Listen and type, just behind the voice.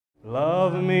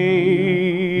Love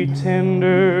me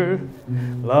tender,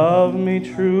 love me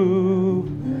true,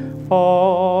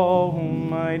 all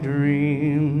my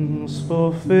dreams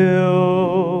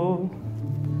fulfill.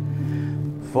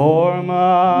 For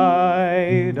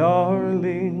my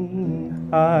darling,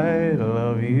 I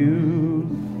love you,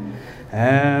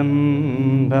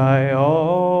 and I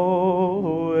always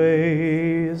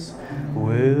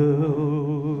will.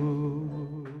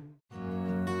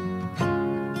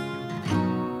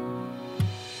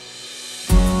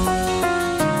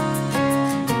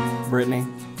 Brittany,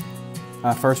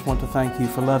 I first want to thank you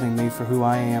for loving me for who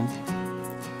I am.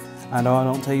 I know I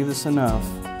don't tell you this enough,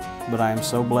 but I am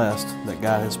so blessed that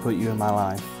God has put you in my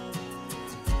life.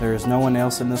 There is no one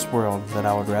else in this world that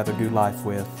I would rather do life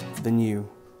with than you.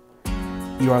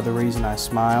 You are the reason I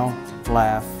smile,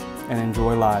 laugh, and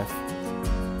enjoy life.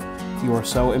 You are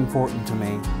so important to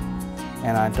me,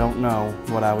 and I don't know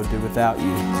what I would do without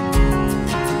you.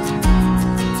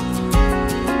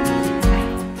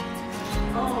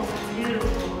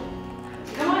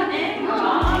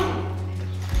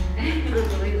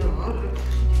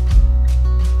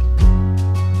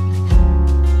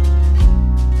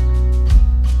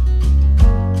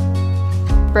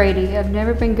 Brady, I've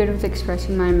never been good with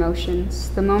expressing my emotions.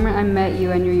 The moment I met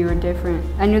you, I knew you were different.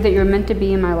 I knew that you were meant to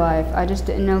be in my life. I just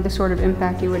didn't know the sort of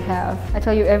impact you would have. I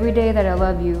tell you every day that I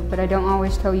love you, but I don't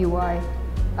always tell you why.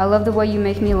 I love the way you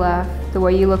make me laugh, the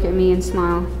way you look at me and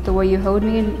smile, the way you hold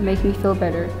me and make me feel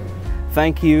better.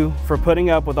 Thank you for putting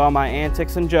up with all my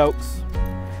antics and jokes.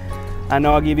 I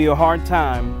know I'll give you a hard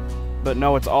time, but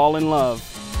know it's all in love.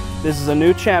 This is a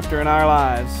new chapter in our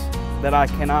lives that I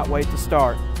cannot wait to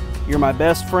start. You're my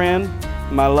best friend,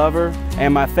 my lover,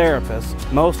 and my therapist.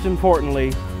 Most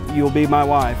importantly, you'll be my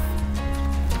wife.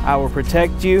 I will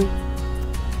protect you,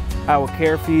 I will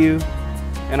care for you,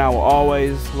 and I will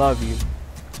always love you.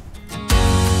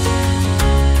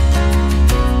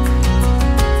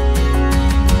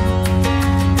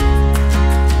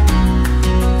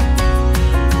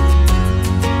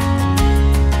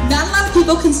 Not a lot of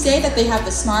people can say that they have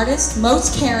the smartest,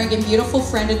 most caring, and beautiful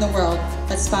friend in the world,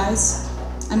 but Spice,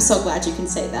 I'm so glad you can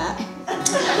say that.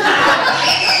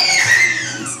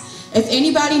 If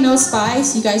anybody knows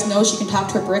Spice, you guys know she can talk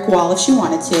to a brick wall if she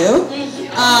wanted to.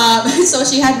 So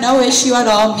she had no issue at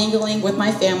all mingling with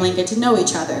my family and get to know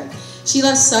each other. She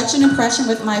left such an impression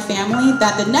with my family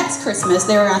that the next Christmas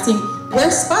they were asking,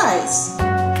 "Where's Spice?"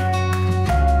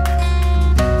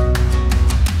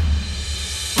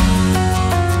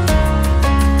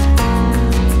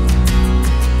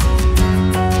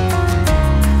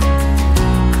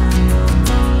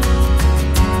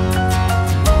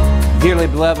 Dearly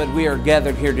beloved, we are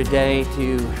gathered here today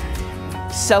to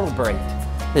celebrate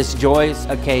this joyous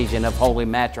occasion of holy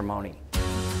matrimony.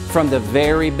 From the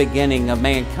very beginning of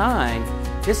mankind,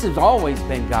 this has always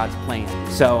been God's plan.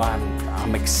 So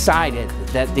I'm excited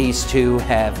that these two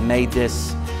have made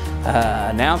this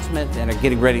announcement and are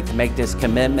getting ready to make this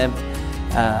commitment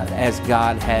as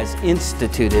God has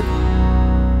instituted.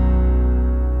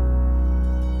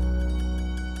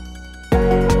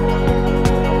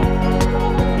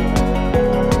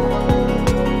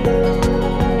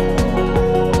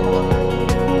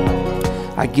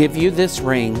 I give you this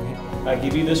ring. I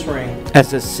give you this ring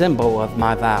as a symbol of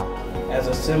my vow. as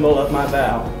a symbol of my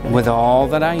vow. With all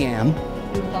that I am.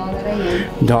 With all that I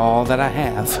am. And all that I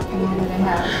have. And all that I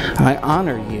have. I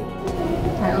honor you.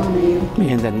 I honor you.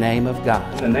 In the name of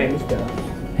God. In the name of God.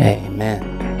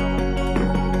 Amen.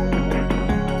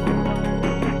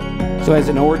 So as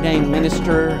an ordained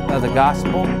minister of the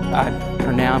gospel, I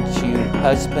pronounce you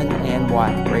husband and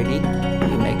wife. Brady,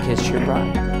 you may kiss your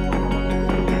bride.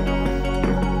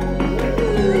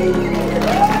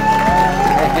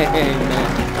 Amen.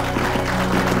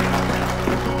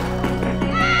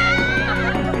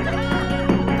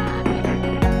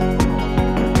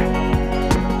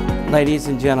 Ladies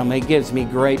and gentlemen, it gives me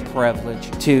great privilege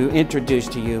to introduce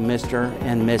to you Mr.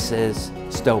 and Mrs.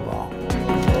 Stobaugh.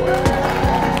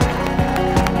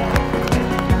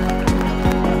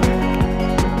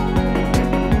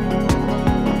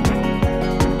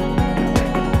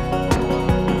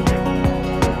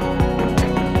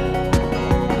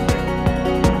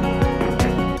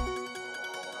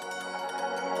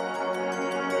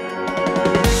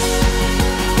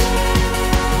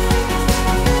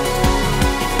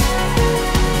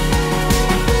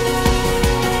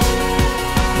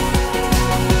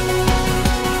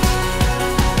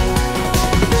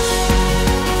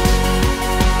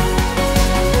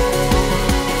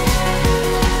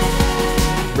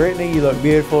 Brittany, you look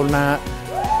beautiful tonight.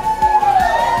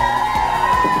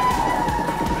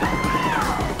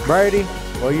 Brady,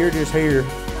 well, you're just here.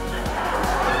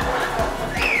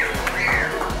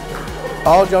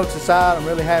 All jokes aside, I'm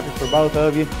really happy for both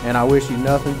of you, and I wish you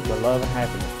nothing but love and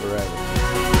happiness forever.